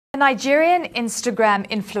Nigerian Instagram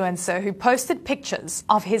influencer who posted pictures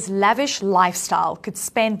of his lavish lifestyle could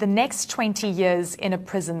spend the next 20 years in a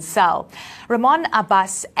prison cell. Ramon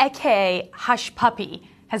Abbas, aka Hush Puppy,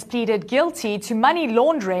 has pleaded guilty to money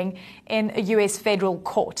laundering in a U.S. federal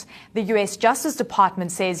court. The U.S. Justice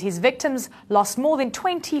Department says his victims lost more than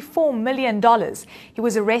 $24 million. He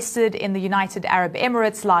was arrested in the United Arab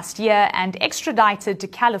Emirates last year and extradited to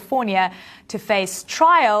California to face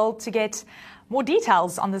trial. To get more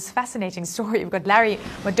details on this fascinating story, we've got Larry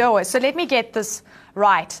Madowo. So let me get this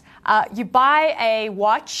right. You buy a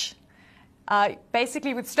watch,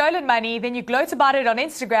 basically with stolen money, then you gloat about it on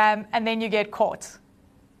Instagram, and then you get caught.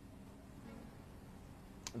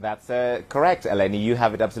 That's correct, Eleni. You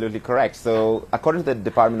have it absolutely correct. So, according to the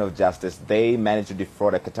Department of Justice, they managed to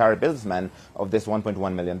defraud a Qatari businessman of this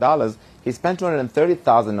 $1.1 million. He spent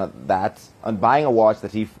 $230,000 of that on buying a watch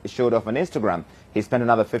that he showed off on Instagram. He spent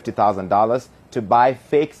another $50,000 to buy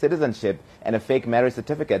fake citizenship and a fake marriage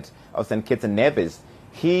certificate of St. Kitts and Nevis.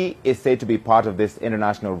 He is said to be part of this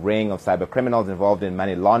international ring of cyber criminals involved in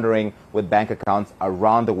money laundering with bank accounts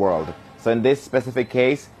around the world. So, in this specific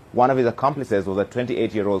case, one of his accomplices was a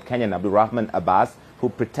 28-year-old Kenyan, Abdurrahman Abbas, who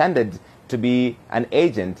pretended to be an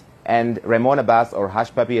agent. And Ramon Abbas, or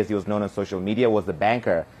Hush Puppy as he was known on social media, was the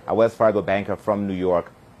banker, a Wells Fargo banker from New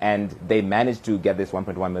York. And they managed to get this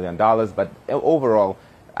 $1.1 million. But overall,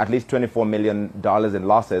 at least $24 million in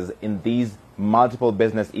losses in these multiple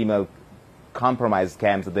business email compromise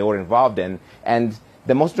scams that they were involved in. And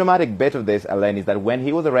the most dramatic bit of this, Elaine, is that when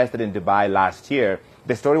he was arrested in Dubai last year,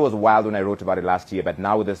 the story was wild when I wrote about it last year, but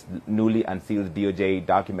now with this newly unsealed DOJ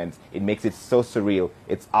documents, it makes it so surreal,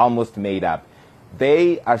 it's almost made up.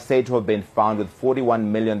 They are said to have been found with $41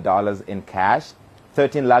 million in cash,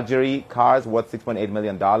 13 luxury cars worth $6.8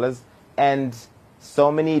 million, and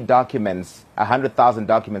so many documents, 100,000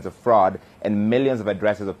 documents of fraud, and millions of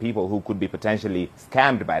addresses of people who could be potentially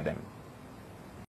scammed by them.